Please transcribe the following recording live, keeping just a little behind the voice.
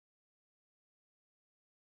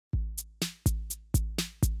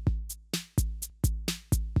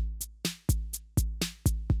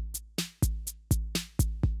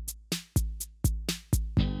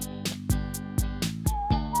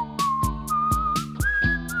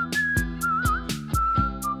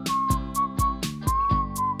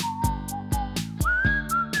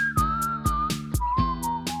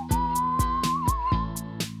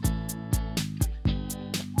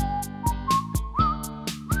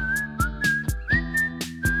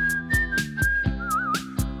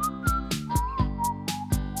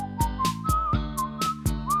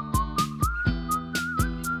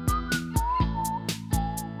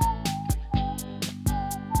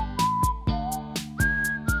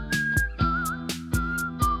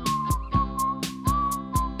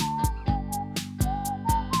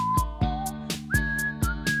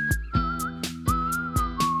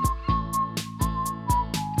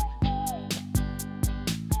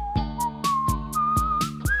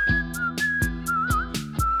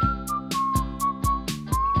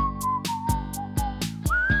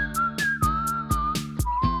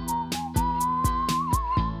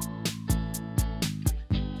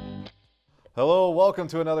Hello, welcome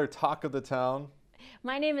to another Talk of the Town.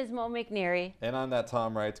 My name is Mo McNary. And I'm that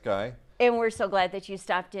Tom Wright guy. And we're so glad that you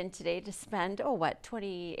stopped in today to spend,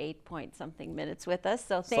 28 point something minutes with us.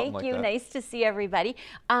 So thank you. Nice to see everybody.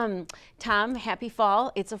 Tom, happy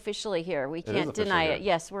fall. It's officially here. We can't deny it.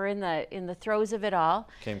 Yes, we're in the throes of it all.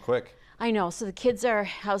 Came quick. I know. So the kids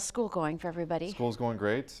how's school going for everybody? School's going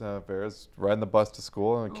great. Vera's riding the bus to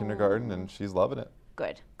school in kindergarten, and she's loving it.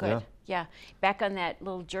 Good. Yeah. Back on that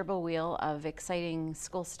little gerbil wheel of exciting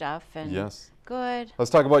school stuff. And yes. Good.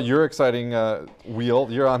 Let's talk about your exciting wheel.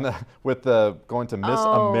 You're on going to Miss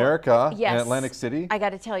America in Atlantic City. I got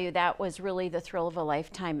to tell you, that was really the thrill of a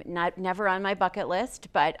lifetime. Never on my bucket list,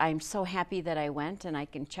 but I'm so happy that I went, and I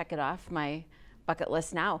can check it off my bucket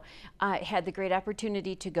list now. I had the great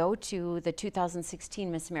opportunity to go to the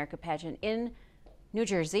 2016 Miss America pageant in New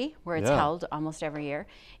Jersey, where it's held almost every year.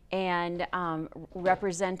 And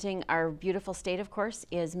representing our beautiful state, of course,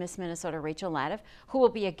 is Miss Minnesota Rachel Latuff, who will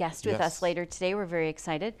be a guest with us later today. We're very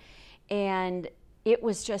excited. And it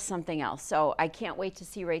was just something else. So I can't wait to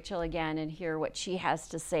see Rachel again and hear what she has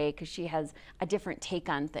to say, because she has a different take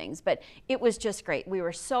on things. But it was just great. We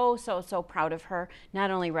were so proud of her,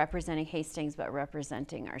 not only representing Hastings, but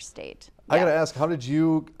representing our state. I gotta ask, how'd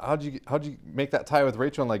you make that tie with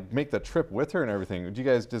Rachel and like make the trip with her and everything? Did you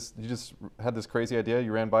guys you just had this crazy idea?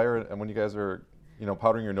 You ran by her, and when you guys were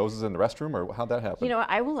powdering your noses in the restroom, or how'd that happen?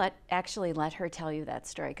 I will actually let her tell you that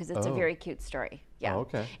story, because it's a very cute story. Yeah. Oh,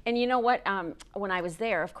 okay. And you know what? When I was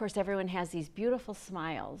there, of course, everyone has these beautiful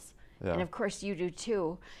smiles, and of course you do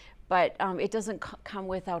too. But it doesn't come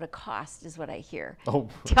without a cost, is what I hear. Oh.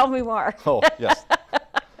 Tell me more. Oh, yes.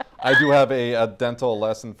 I do have a dental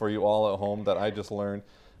lesson for you all at home that I just learned.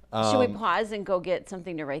 Should we pause and go get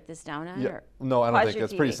something to write this down on? Yeah. No, I don't think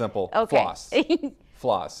it's pretty simple. Okay. Floss.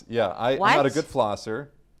 Floss. Yeah, I'm not a good flosser,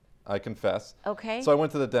 I confess. Okay. So I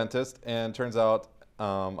went to the dentist, and turns out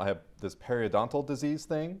I have this periodontal disease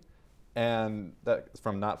thing, and that's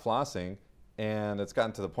from not flossing, and it's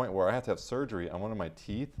gotten to the point where I have to have surgery on one of my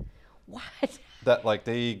teeth. What? That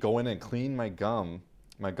they go in and clean my gum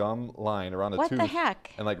line around the tooth. What the heck?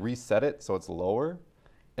 And reset it so it's lower,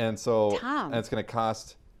 and so Tom. And it's going to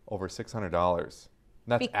cost over $600.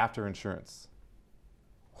 That's after insurance.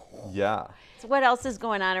 Yeah. So what else is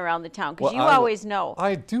going on around the town? Because you always know.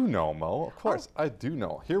 I do know, Mo. Of course, I do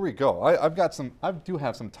know. Here we go. I do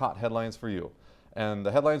have some top headlines for you, and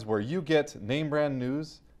the headlines where you get name brand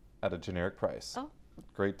news at a generic price. Oh.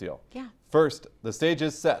 Great deal. Yeah. First, the stage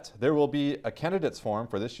is set. There will be a candidates forum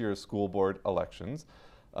for this year's school board elections.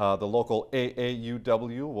 The local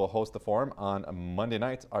AAUW will host the forum on Monday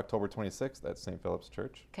night, October 26th at St. Philip's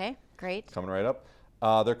Church. Okay, great. Coming right up.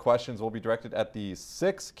 Their questions will be directed at the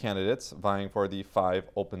 6 candidates vying for the 5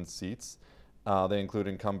 open seats. They include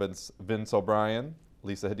incumbents Vince O'Brien,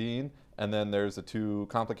 Lisa Hedin, and then there's the 2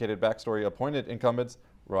 complicated backstory appointed incumbents,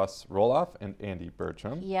 Russ Roloff and Andy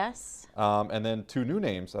Bertram. Yes. And then 2 new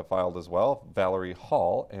names have filed as well, Valerie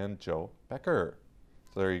Hall and Joe Becker.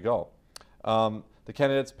 So there you go. The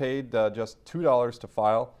candidates paid just $2 to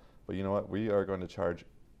file, but you know what? We are going to charge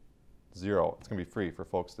 $0. It's going to be free for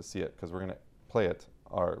folks to see it, because we're going to play it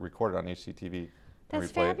or record it on HCTV and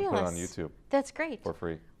replay it and put it on YouTube. That's great. For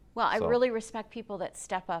free. Well, I really respect people that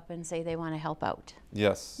step up and say they want to help out.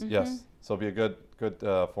 Yes, yes. So it'll be a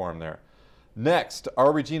good forum there. Next,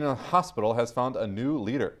 our Regina Hospital has found a new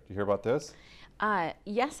leader. Did you hear about this?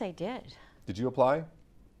 Yes, I did. Did you apply?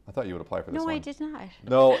 I thought you would apply for this one. No, I did not.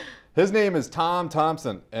 No, his name is Tom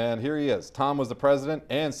Thompson, and here he is. Tom was the president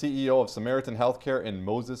and CEO of Samaritan Healthcare in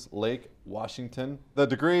Moses Lake, Washington. The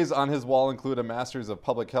degrees on his wall include a Master's of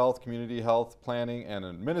Public Health, Community Health Planning, and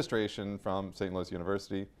Administration from St. Louis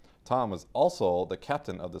University. Tom was also the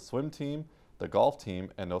captain of the swim team, the golf team,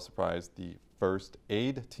 and no surprise, the first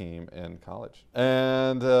aid team in college.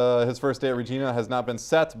 And his first day at Regina has not been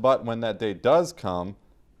set, but when that day does come,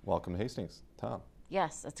 welcome to Hastings, Tom.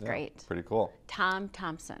 Yes, that's great. Pretty cool. Tom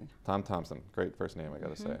Thompson. Tom Thompson. Great first name, I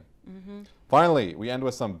got to say. Finally, we end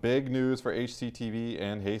with some big news for HCTV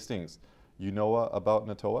and Hastings. You know about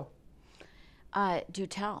NATOA? Do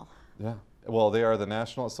tell. Yeah. Well, they are the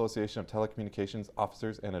National Association of Telecommunications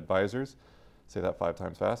Officers and Advisors. Say that 5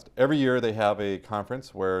 times fast. Every year they have a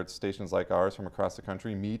conference where stations like ours from across the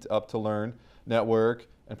country meet up to learn, network,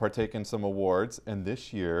 and partake in some awards. And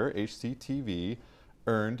this year, HCTV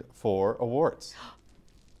earned 4 awards.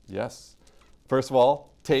 Yes. First of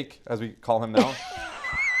all, Take, as we call him now,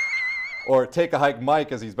 or Take a Hike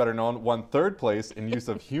Mike, as he's better known, won 3rd place in use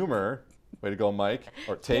of humor. Way to go, Mike.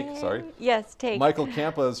 Or Take, sorry. Yes, Take. Michael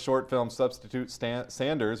Campa's short film Substitute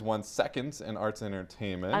Sanders won 2nd in Arts and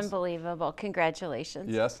Entertainment. Unbelievable. Congratulations.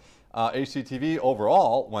 Yes. HCTV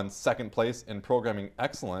overall won second place in programming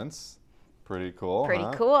excellence. Pretty cool. Pretty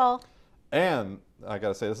cool. And I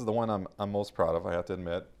gotta say, this is the one I'm most proud of. I have to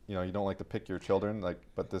admit. You know, you don't like to pick your children,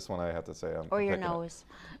 but this one I have to say or your nose.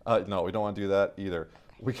 No, we don't want to do that either.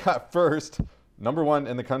 We got first, #1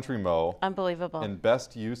 in the country, Mo. Unbelievable. In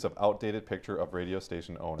best use of outdated picture of radio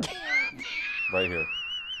station owner. Right here.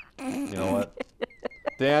 You know what?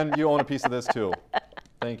 Dan, you own a piece of this too.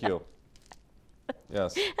 Thank you.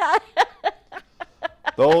 Yes.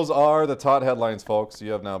 Those are the Todd headlines, folks.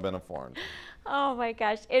 You have now been informed. Oh my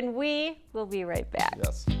gosh. And we will be right back.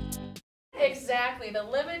 Yes. Exactly. The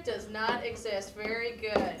limit does not exist. Very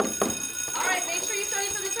good. All right, make sure you study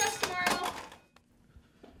for the test tomorrow.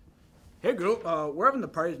 Hey group, we're having the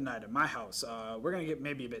party tonight at my house. We're gonna get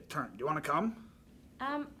maybe a bit turned. Do you want to come?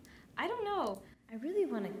 I don't know. I really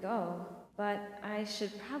want to go, but I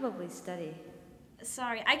should probably study.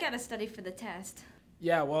 Sorry, I gotta study for the test.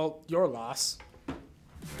 Yeah, well, your loss.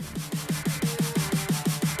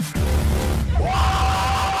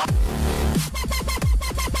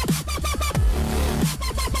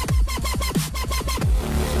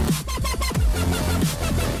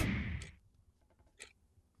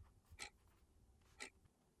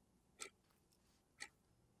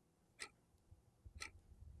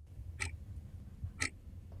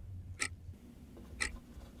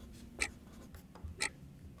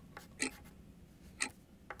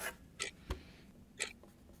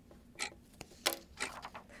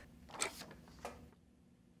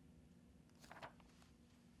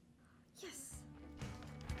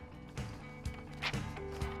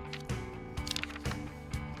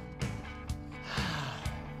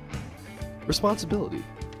 Responsibility.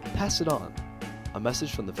 Pass it on. A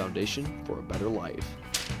message from the Foundation for a Better Life.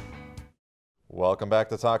 Welcome back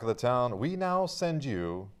to Talk of the Town. We now send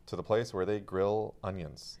you to the place where they grill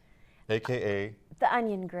onions, a.k.a. The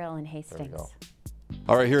Onion Grill in Hastings. There we go.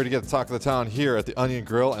 All right, here to get the Talk of the Town here at the Onion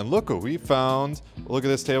Grill. And look what we found. Look at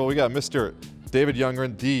this table. We got Mr. David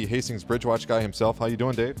Youngren, the Hastings Bridge Watch guy himself. How you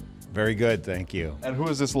doing, Dave? Very good, thank you. And who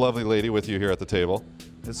is this lovely lady with you here at the table?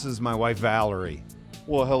 This is my wife, Valerie.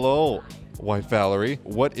 Well, hello, wife Valerie.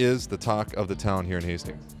 What is the Talk of the Town here in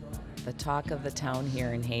Hastings? The talk of the town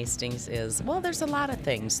here in Hastings is, well, there's a lot of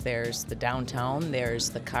things. There's the downtown, there's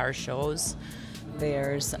the car shows,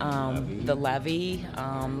 there's the levee,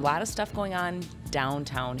 a lot of stuff going on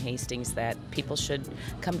downtown Hastings that people should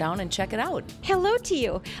come down and check it out. Hello to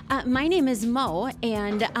you. My name is Mo,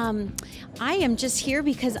 and I am just here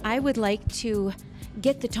because I would like to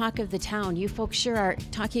get the talk of the town. You folks sure are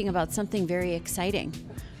talking about something very exciting.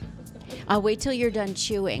 I'll wait till you're done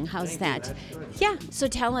chewing. How's that? Yeah, so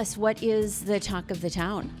tell us, what is the talk of the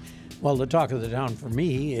town? Well, the talk of the town for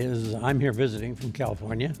me is I'm here visiting from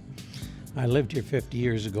California. I lived here 50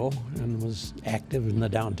 years ago and was active in the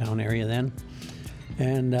downtown area then.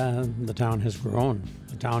 And the town has grown.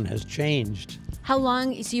 The town has changed. How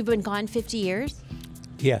long? So you've been gone 50 years?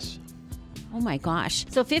 Yes. Oh my gosh.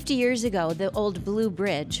 So 50 years ago, the old blue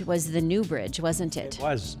bridge was the new bridge, wasn't it? It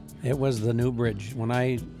was. It was the new bridge. When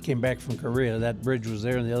I came back from Korea, that bridge was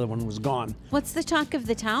there and the other one was gone. What's the talk of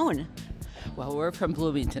the town? Well, we're from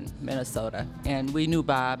Bloomington, Minnesota, and we knew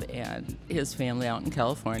Bob and his family out in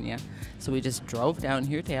California, so we just drove down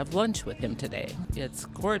here to have lunch with him today. It's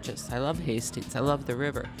gorgeous. I love Hastings. I love the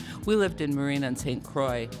river. We lived in Marina and St.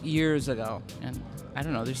 Croix years ago, and I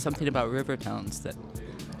don't know, there's something about river towns that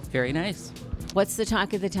very nice. What's the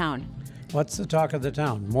talk of the town? What's the talk of the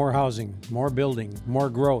town? More housing, more building, more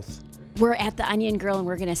growth. We're at the Onion Grill, and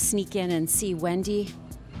we're going to sneak in and see Wendy,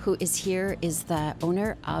 who is here, is the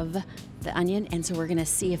owner of the Onion, and so we're going to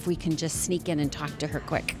see if we can just sneak in and talk to her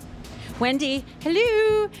quick. Wendy,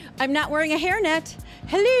 hello. I'm not wearing a hairnet.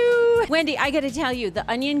 Hello. Wendy, I got to tell you, the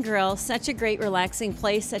Onion Grill, such a great relaxing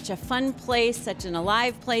place, such a fun place, such an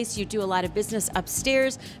alive place. You do a lot of business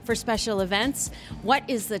upstairs for special events. What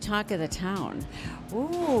is the talk of the town?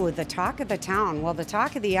 Ooh, the talk of the town. Well, the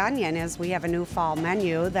talk of the Onion is we have a new fall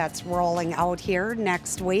menu that's rolling out here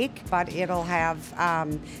next week, but it'll have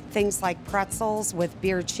things like pretzels with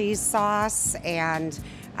beer cheese sauce and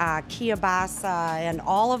kielbasa and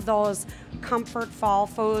all of those comfort fall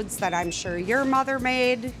foods that I'm sure your mother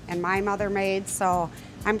made and my mother made. So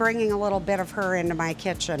I'm bringing a little bit of her into my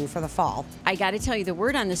kitchen for the fall. I got to tell you, the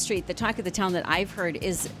word on the street, the talk of the town that I've heard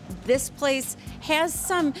is this place has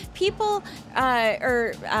some people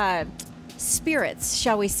or spirits,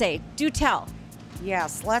 shall we say. Do tell.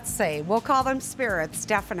 Yes, let's say. We'll call them spirits,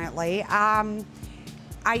 definitely.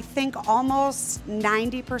 I think almost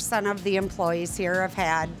 90% of the employees here have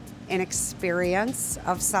had an experience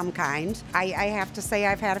of some kind. I have to say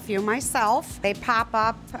I've had a few myself. They pop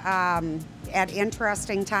up at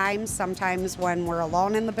interesting times, sometimes when we're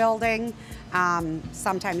alone in the building,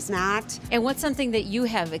 sometimes not. And what's something that you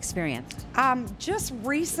have experienced? Just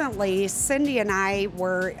recently, Cindy and I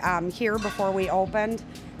were here before we opened.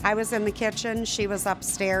 I was in the kitchen, she was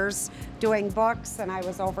upstairs doing books, and I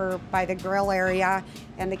was over by the grill area,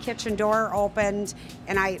 and the kitchen door opened,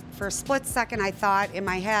 and for a split second, I thought in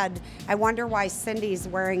my head, I wonder why Cindy's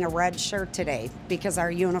wearing a red shirt today, because our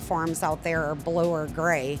uniforms out there are blue or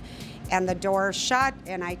gray. And the door shut,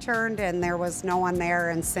 and I turned, and there was no one there,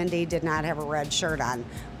 and Cindy did not have a red shirt on.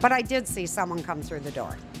 But I did see someone come through the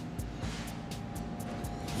door.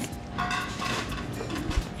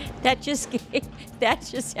 That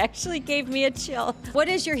just actually gave me a chill. What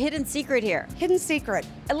is your hidden secret here? Hidden secret.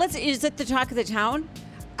 Is it the talk of the town?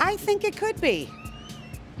 I think it could be.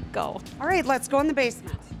 Go. All right, let's go in the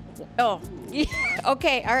basement. Oh,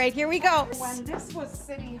 okay. All right, here we go. When this was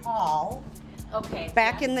City Hall, okay,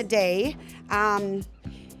 back in the day,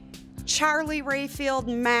 Charlie Rayfield,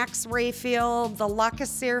 Max Rayfield, the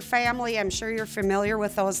Lucassier family, I'm sure you're familiar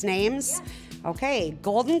with those names. Yes. Okay,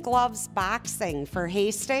 Golden Gloves Boxing for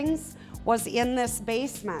Hastings was in this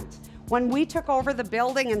basement. When we took over the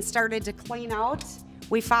building and started to clean out,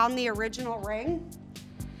 we found the original ring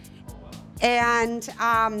and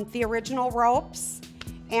the original ropes.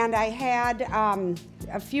 And I had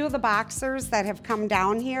a few of the boxers that have come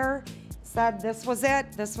down here said this was it,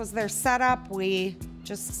 this was their setup. We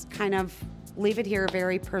just kind of leave it here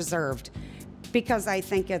very preserved because I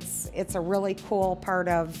think it's a really cool part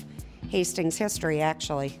of Hastings history,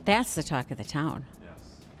 actually. That's the talk of the town. Yes.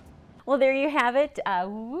 Well, there you have it.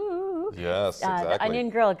 Woo. Yes, exactly. The Onion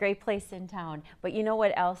Grill, a great place in town. But you know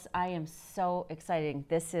what else? I am so excited.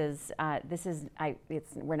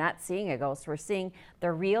 We're not seeing a ghost. We're seeing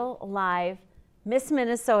the real live Miss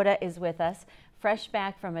Minnesota is with us. Fresh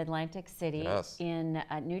back from Atlantic City in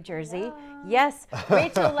New Jersey. Yes,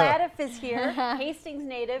 Rachel Latuff is here, Hastings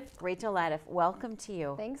native. Rachel Latuff, welcome to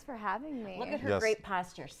you. Thanks for having me. Look at her great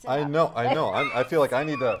posture. Sit I up. know. I feel like I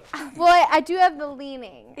need to. Well, I do have the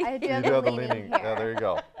leaning. I do have the leaning here. Yeah, there you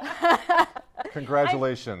go.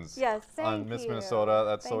 Congratulations on Miss Minnesota.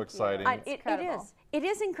 That's so exciting. It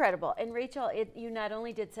is incredible. And Rachel, you not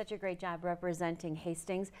only did such a great job representing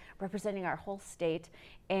Hastings, representing our whole state,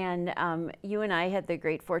 and you and I had the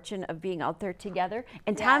great fortune of being out there together.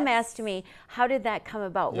 And Tom asked me, how did that come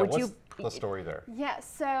about? Yeah, what's the story there? Yeah,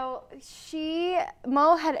 so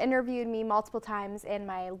Mo had interviewed me multiple times in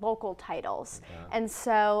my local titles. Yeah. And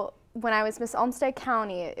so when I was Miss Olmsted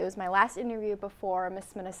County, it was my last interview before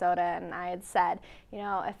Miss Minnesota, and I had said, you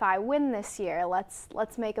know, if I win this year, let's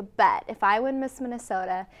make a bet. If I win Miss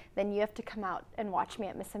Minnesota, then you have to come out and watch me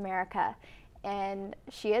at Miss America. And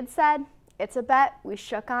she had said, it's a bet. We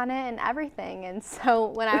shook on it and everything. And so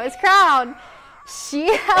when I was crowned,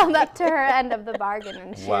 she held up to her end of the bargain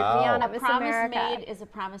and cheered me on at Miss America. A promise made is a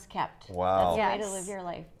promise kept. Wow. That's the way to live your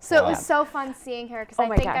life. So it was so fun seeing her because I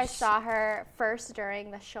think I saw her first during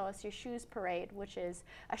the Show Us Your Shoes parade, which is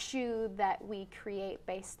a shoe that we create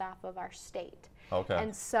based off of our state. Okay.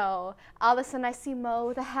 And so all of a sudden I see Mo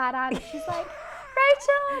with a hat on and she's like,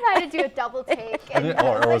 Rachel, and I had to do a double take.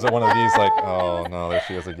 Or was it one of these like, oh no, there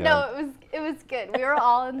she is again? No, it was good. We were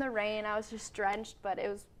all in the rain. I was just drenched, but it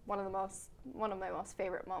was one of my most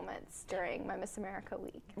favorite moments during my Miss America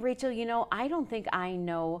week. Rachel, you know, I don't think I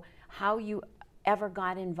know how you ever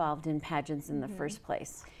got involved in pageants in the first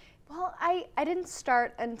place. Well, I didn't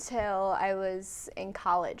start until I was in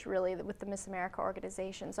college, really, with the Miss America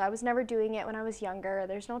organization. So I was never doing it when I was younger.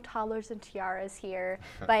 There's no toddlers and tiaras here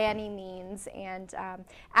by any means. And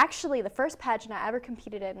actually, the first pageant I ever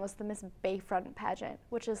competed in was the Miss Bayfront pageant,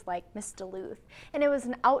 which is like Miss Duluth. And it was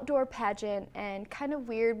an outdoor pageant and kind of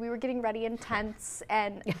weird. We were getting ready in tents,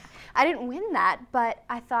 and I didn't win that, but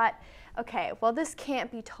I thought, okay, well, this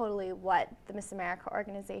can't be totally what the Miss America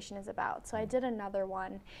organization is about. So I did another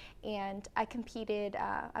one, and I competed.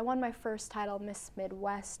 I won my first title, Miss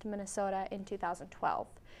Midwest Minnesota, in 2012.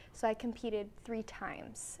 So I competed 3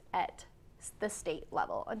 times at the state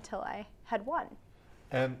level until I had won.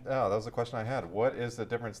 And that was the question I had. What is the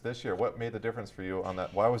difference this year? What made the difference for you on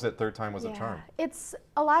that? Why was it third time was a charm? It's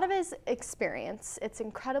a lot of it is experience. It's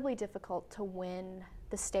incredibly difficult to win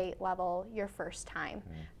the state level your first time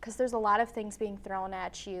because there's a lot of things being thrown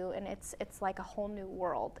at you, and it's like a whole new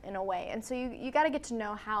world in a way. And so you got to get to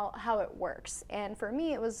know how it works. And for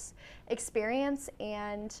me, it was experience,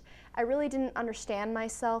 and I really didn't understand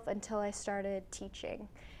myself until I started teaching.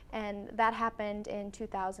 And that happened in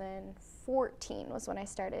 2014 was when I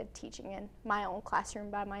started teaching in my own classroom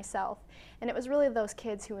by myself. And it was really those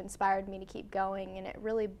kids who inspired me to keep going, and it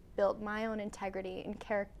really built my own integrity and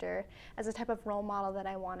character as a type of role model that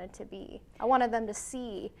I wanted to be. I wanted them to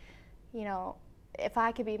see, you know, if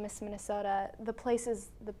I could be Miss Minnesota, the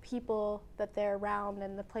places, the people that they're around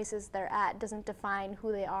and the places they're at doesn't define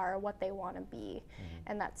who they are or what they want to be.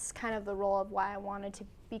 And that's kind of the role of why I wanted to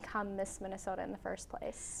become Miss Minnesota in the first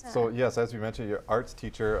place. So yes, as you mentioned, you're an arts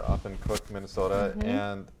teacher up in Cook, Minnesota,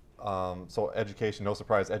 and so education, no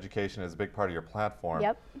surprise, education is a big part of your platform.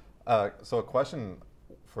 Yep. So a question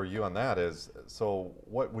for you on that is, so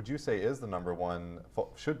what would you say is the number one,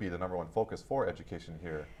 should be the number one focus for education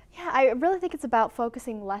here? Yeah, I really think it's about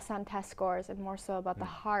focusing less on test scores and more so about the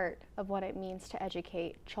heart of what it means to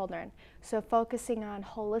educate children. So focusing on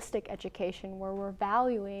holistic education where we're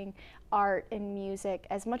valuing art and music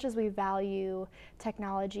as much as we value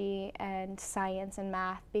technology and science and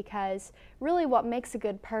math, because really what makes a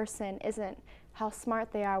good person isn't how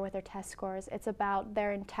smart they are with their test scores. It's about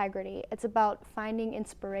their integrity. It's about finding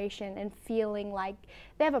inspiration and feeling like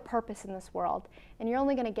they have a purpose in this world. And you're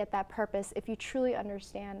only going to get that purpose if you truly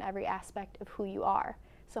understand every aspect of who you are.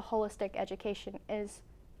 So holistic education is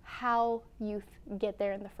how youth get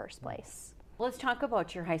there in the first place. Let's talk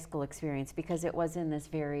about your high school experience, because it was in this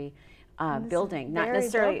very building, not very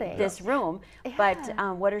necessarily building. this room, Yeah.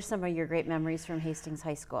 but what are some of your great memories from Hastings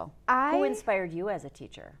High School? Who inspired you as a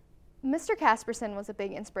teacher? Mr. Casperson was a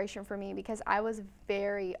big inspiration for me because I was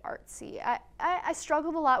very artsy. I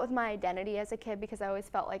struggled a lot with my identity as a kid because I always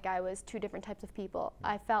felt like I was two different types of people.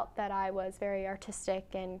 I felt that I was very artistic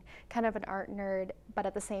and kind of an art nerd, but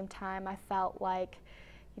at the same time I felt like,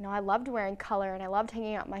 you know, I loved wearing color and I loved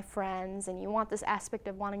hanging out with my friends, and you want this aspect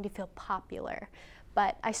of wanting to feel popular.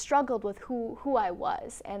 But I struggled with who I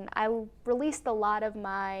was, and I released a lot of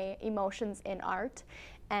my emotions in art,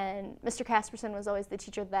 and Mr. Casperson was always the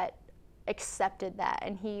teacher that accepted that,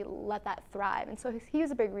 and he let that thrive. And so he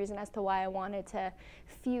was a big reason as to why I wanted to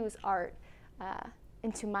fuse art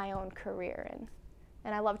into my own career.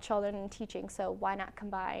 And I love children and teaching, so why not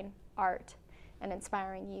combine art and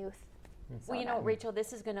inspiring youth? Well, you know, Rachel,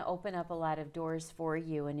 this is going to open up a lot of doors for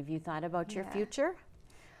you. And have you thought about your future?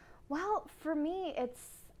 Well, for me,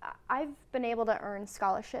 I've been able to earn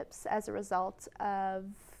scholarships as a result of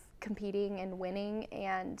competing and winning,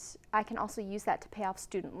 and I can also use that to pay off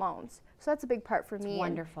student loans. So that's a big part for me.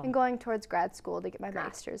 Wonderful. And going towards grad school to get my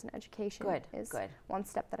master's in education is good. one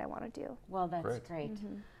step that I want to do. Well, that's great.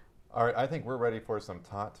 All right, I think we're ready for some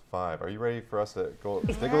top 5. Are you ready for us to go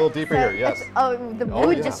dig a little deeper here? Yes. Oh, the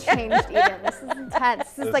mood just changed even. This is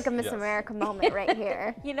intense. This is like a Miss America moment right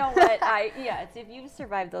here. You know what? Yes, if you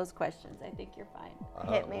survive those questions, I think you're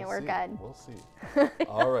fine. Hit me, we're good. We'll see.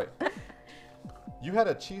 All right. You had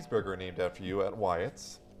a cheeseburger named after you at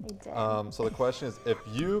Wyatt's. I did. So the question is, if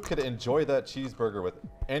you could enjoy that cheeseburger with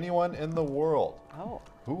anyone in the world,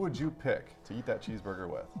 who would you pick to eat that cheeseburger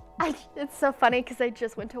with? It's so funny because I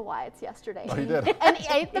just went to Wyatt's yesterday. Oh, you did? And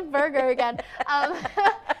ate the burger again.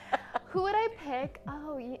 Who would I pick?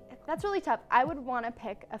 Oh, yeah, that's really tough. I would want to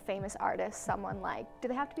pick a famous artist, someone like, do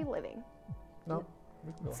they have to be living? No.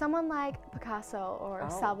 Someone like Picasso or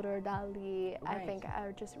Salvador Dali, I think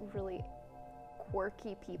are just really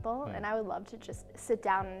quirky people, and I would love to just sit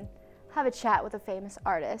down and have a chat with a famous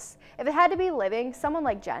artist. If it had to be living, someone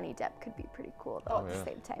like Johnny Depp could be pretty cool though at the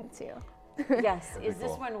same time too. Yes, is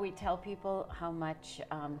this when we tell people how much,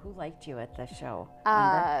 who liked you at the show?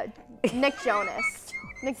 Nick Jonas.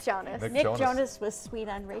 Nick Jonas. Nick Jonas was sweet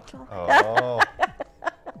on Rachel. Oh.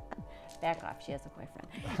 Back off, she has a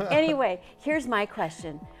boyfriend. Anyway, here's my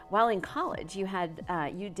question. While in college,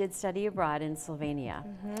 you did study abroad in Slovenia.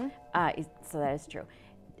 So that is true.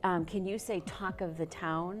 Can you say talk of the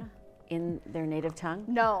town in their native tongue?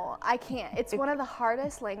 No, I can't. It's one of the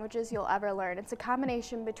hardest languages you'll ever learn. It's a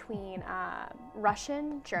combination between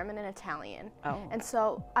Russian, German, and Italian. And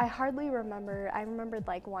so I hardly remember. I remembered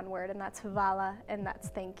like one word, and that's hvala, and that's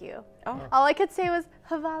thank you. All I could say was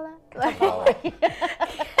hvala.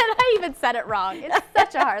 And I even said it wrong. It's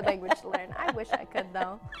such a hard language to learn. I wish I could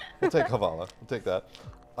though. We'll take hvala. We'll take that.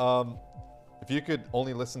 If you could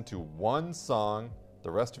only listen to one song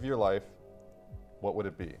the rest of your life, what would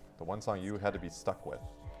it be? The one song you had to be stuck with?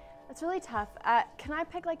 It's really tough. Can I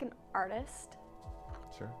pick like an artist?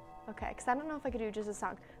 Sure. Okay, because I don't know if I could do just a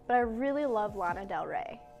song, but I really love Lana Del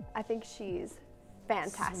Rey. I think she's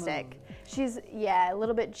fantastic. She's, a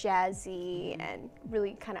little bit jazzy and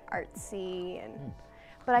really kind of artsy, and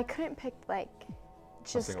but I couldn't pick like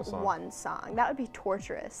just one song. That would be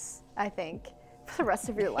torturous, I think, for the rest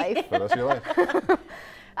of your life. For the rest of your life.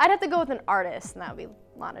 I'd have to go with an artist, and that would be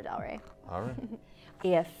Lana Del Rey. All right.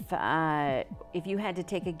 If you had to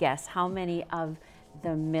take a guess, how many of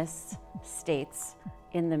the Miss States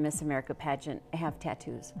in the Miss America pageant have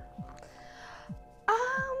tattoos?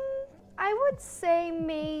 I would say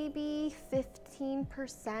maybe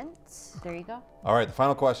 15%. There you go. All right, the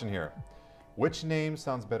final question here. Which name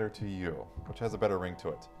sounds better to you? Which has a better ring to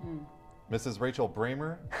it? Mrs. Rachel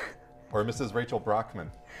Bramer or Mrs. Rachel Brockman?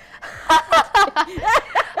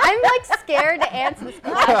 I'm like scared to answer this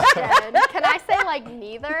question. Can I say like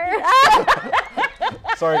neither?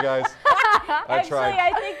 Sorry, guys. I tried. Actually,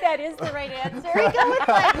 I think that is the right answer. Can we go with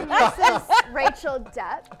like Mrs. Rachel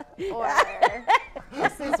Depp or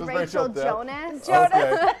Mrs. Rachel Jonas?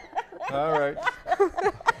 Okay. All right.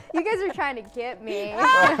 You guys are trying to get me.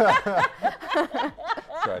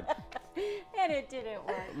 Tried. And it didn't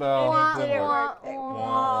work. No, it it didn't work.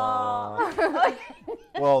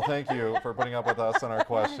 Well, thank you for putting up with us and our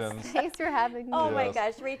questions. Thanks for having me. Oh my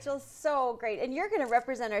gosh, Rachel's so great. And you're going to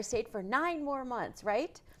represent our state for 9 more months,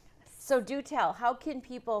 right? So do tell, how can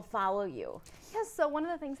people follow you? Yes, so one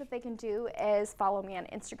of the things that they can do is follow me on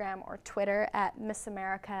Instagram or Twitter at Miss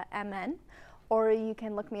America MN, or you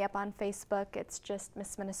can look me up on Facebook. It's just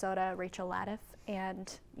Miss Minnesota Rachel Latuff,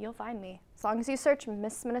 and you'll find me. As long as you search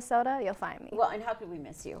Miss Minnesota, you'll find me. Well, and how could we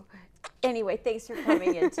miss you? Anyway, thanks for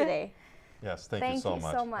coming in today. Yes, thank you so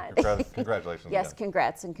much. so much. Congratulations Yes, again.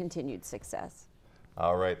 congrats and continued success.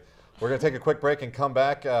 All right. We're going to take a quick break and come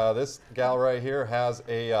back. This gal right here has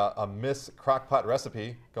a Miss Crockpot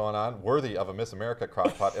recipe going on, worthy of a Miss America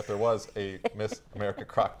Crockpot if there was a Miss America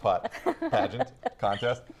Crockpot pageant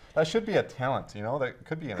contest. That should be a talent, you know? That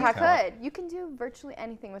could be a talent. Could. You can do virtually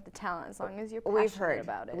anything with the talent as long as you're passionate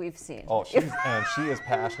about it. We've seen. Oh, she is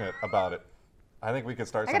passionate about it. I think we could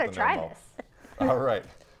start something I gotta try there, Mo. this. All right.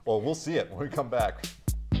 Well, we'll see it when we come back.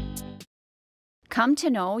 Come to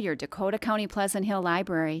know your Dakota County Pleasant Hill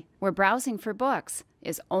Library, where browsing for books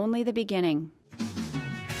is only the beginning.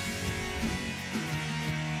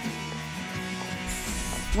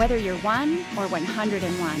 Whether you're 1 or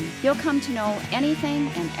 101, you'll come to know anything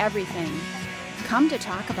and everything. Come to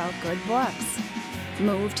talk about good books.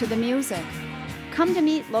 Move to the music. Come to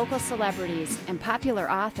meet local celebrities and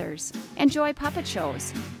popular authors. Enjoy puppet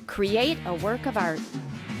shows. Create a work of art.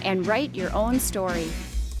 And write your own story.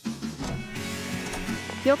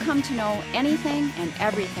 You'll come to know anything and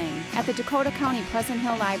everything at the Dakota County Pleasant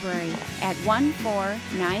Hill Library at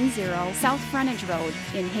 1490 South Frontage Road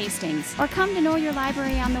in Hastings. Or come to know your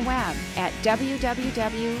library on the web at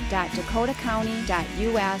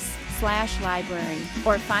www.dakotacounty.us/library.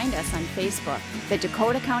 Or find us on Facebook, the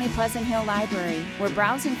Dakota County Pleasant Hill Library, where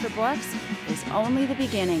browsing for books is only the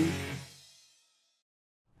beginning.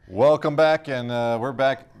 Welcome back, and we're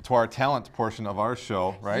back to our talent portion of our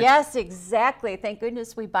show, right? Yes, exactly. Thank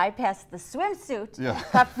goodness we bypassed the swimsuit. Yeah.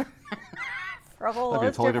 For a whole That'd be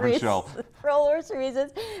a totally different show. For a whole host of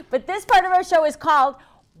reasons. But this part of our show is called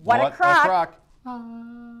What a Crock.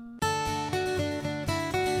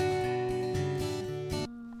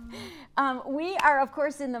 We are, of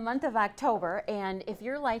course, in the month of October, and if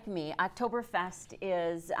you're like me, Oktoberfest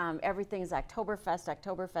is, everything's Oktoberfest,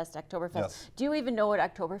 Oktoberfest, Oktoberfest. Yes. Do you even know what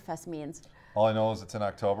Oktoberfest means? All I know is it's in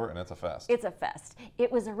October, and it's a fest. It's a fest.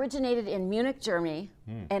 It was originated in Munich, Germany,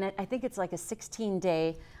 and I think it's like a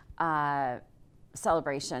 16-day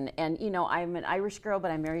celebration. And, you know, I'm an Irish girl,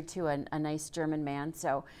 but I'm married to a nice German man,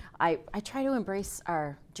 so I try to embrace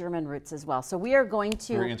our German roots as well. So we are going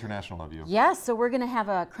to... Very international of you. Yes, so we're going to have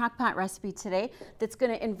a crockpot recipe today that's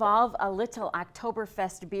going to involve a little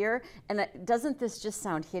Oktoberfest beer. And doesn't this just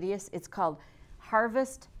sound hideous? It's called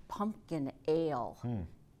Harvest Pumpkin Ale. Yeah,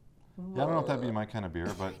 I don't know if that'd be my kind of beer,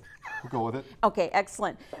 but we'll go with it. Okay,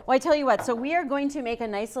 excellent. Well, I tell you what, so we are going to make a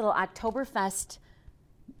nice little Oktoberfest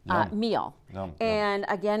meal. Yum, and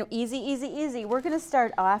again, easy, easy, easy. We're going to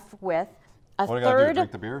start off with a what do I third. gotta do?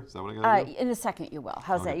 Drink the beer? Is that what I gotta do? In a second you will.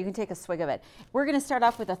 How's that? You can take a swig of it. We're going to start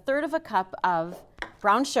off with a third of a cup of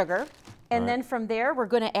brown sugar. And then from there, we're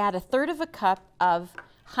going to add a third of a cup of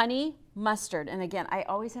honey mustard. And again, I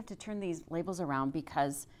always have to turn these labels around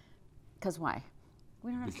because why?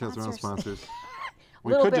 We don't have because we're not sponsors.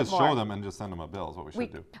 We Little could bit just more. show them and just send them a bill is what we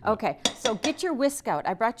should do. Okay, so get your whisk out.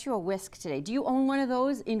 I brought you a whisk today. Do you own one of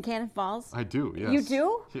those in Cannon Falls? I do, yes. You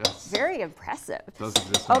do? Yes. Very impressive. It does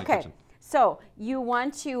exist in my kitchen. So you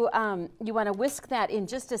want to whisk that in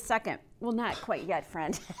just a second. Well, not quite yet,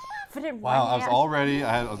 friend. But in Wow, one I was hand. all ready.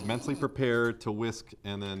 I was mentally prepared to whisk,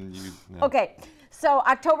 and then you... No. Okay, so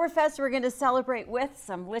Oktoberfest, we're going to celebrate with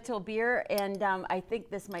some little beer, and I think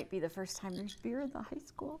this might be the first time there's beer in the high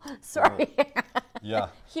school. Sorry. Yeah.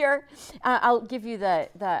 Here, I'll give you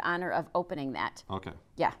the honor of opening that. Okay.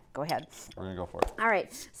 Yeah, go ahead. We're going to go for it. All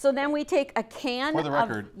right. So then we take a can For the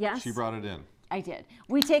record, yes, she brought it in. I did.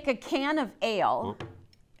 We take a can of ale. Oh.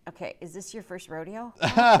 Okay, is this your first rodeo?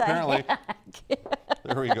 Apparently.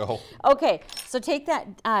 There we go. Okay, so take that,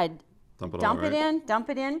 Dump dump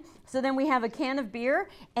it in. So then we have a can of beer,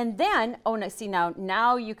 and then, oh no, see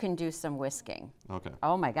now you can do some whisking. Okay.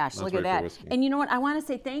 Oh my gosh, That's look at ready for that. whisking. And you know what, I want to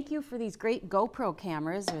say thank you for these great GoPro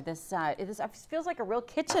cameras, or this, it feels like a real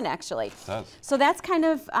kitchen actually. It does. So that's kind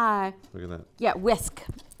of, Look at that. yeah, whisk.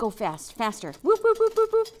 Go fast, faster. Whoop, whoop, whoop, whoop,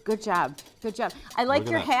 whoop. Good job, good job. I like Look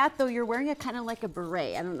at your that. hat, though you're wearing it kind of like a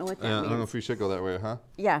beret. I don't know what that I means. don't know if we should go that way, huh?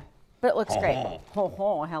 Yeah, but it looks great. Ho,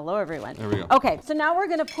 ho, hello everyone. There we go. Okay, so now we're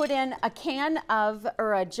gonna put in a can of,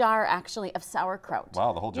 or a jar actually, of sauerkraut.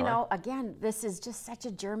 Wow, the whole jar. You know, again, this is just such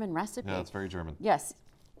a German recipe. Yeah, it's very German. Yes.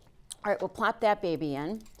 All right, we'll plop that baby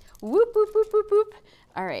in. Whoop, whoop, whoop, whoop, whoop.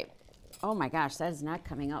 All right. Oh my gosh, that is not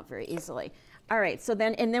coming out very easily. All right, so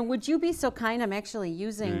then, and then would you be so kind, I'm actually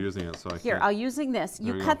using. You're using it, so I Here, can't. I'll using this.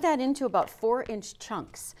 You There you cut go. that into about 4-inch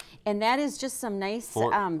chunks. And that is just some nice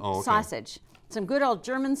okay. sausage. Some good old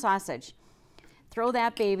German sausage. Throw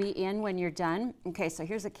that baby in when you're done. Okay, so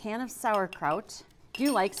here's a can of sauerkraut. Do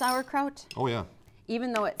you like sauerkraut? Oh, yeah.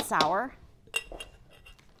 Even though it's sour?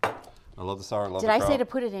 I love the sour, love Did the I kraut. say to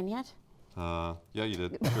put it in yet? Yeah, you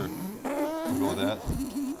did. Sure. We'll go with that.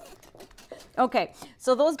 Okay,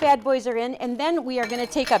 so those bad boys are in, and then we are going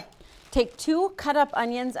to take 2 cut up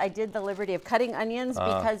onions. I did the liberty of cutting onions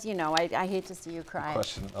because, you know, I hate to see you cry.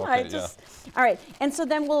 Question. Okay, All right, and so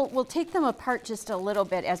then we'll take them apart just a little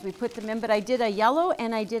bit as we put them in, but I did a yellow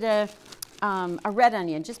and I did a red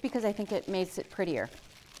onion just because I think it makes it prettier.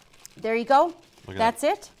 There you go. That's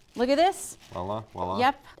it. Look at this. Voila, voila.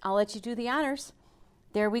 Yep, I'll let you do the honors.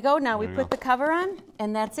 There we go. Now we put the cover on,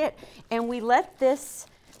 and that's it. And we let this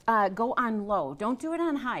go on low. Don't do it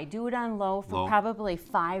on high. Do it on low for probably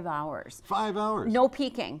 5 hours. 5 hours? No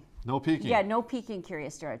peeking. No peeking? Yeah, no peeking,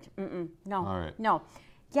 Curious George. No. All right. No.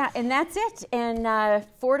 Yeah, and that's it. And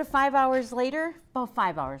 4 to 5 hours later, about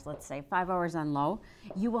 5 hours, let's say, 5 hours on low,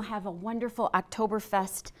 you will have a wonderful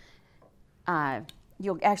Oktoberfest.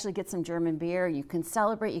 You'll actually get some German beer. You can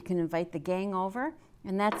celebrate. You can invite the gang over.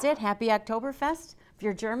 And that's it. Happy Oktoberfest. If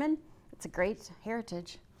you're German, it's a great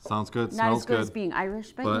heritage. Sounds good. Not Smells as good as being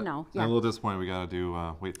Irish, but you know. Yeah. I'm a little disappointed we got to do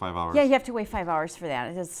wait 5 hours. Yeah, you have to wait 5 hours for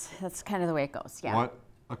that. That's kind of the way it goes. Yeah. What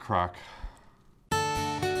a crock.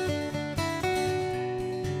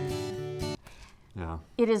 Yeah.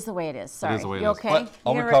 It is the way it is. Sorry. It is the way it you is. okay? But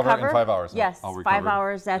I'll You gonna recover in 5 hours. Yes, I'll 5 recover,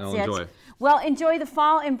 hours. That's and it. I'll enjoy. Well, enjoy the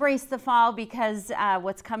fall. Embrace the fall because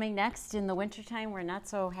what's coming next in the wintertime we're not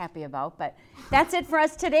so happy about. But that's it for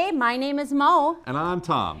us today. My name is Mo. And I'm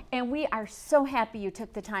Tom. And we are so happy you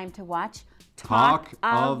took the time to watch Talk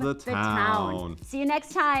of the Town. See you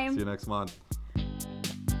next time. See you next month.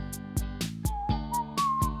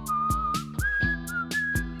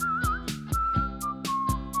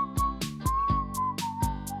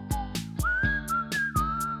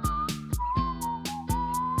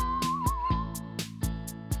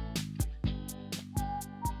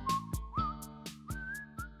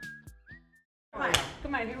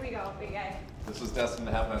 Come on, here we go, big guy. This was destined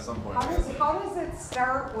to happen at some point. How does it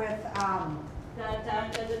start with, no,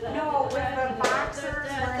 with the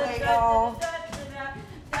boxers where they go?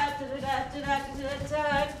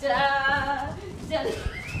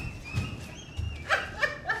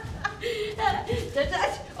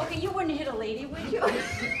 Okay, you wouldn't hit a lady, would you?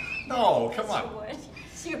 No, come on. You would.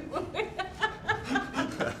 You would.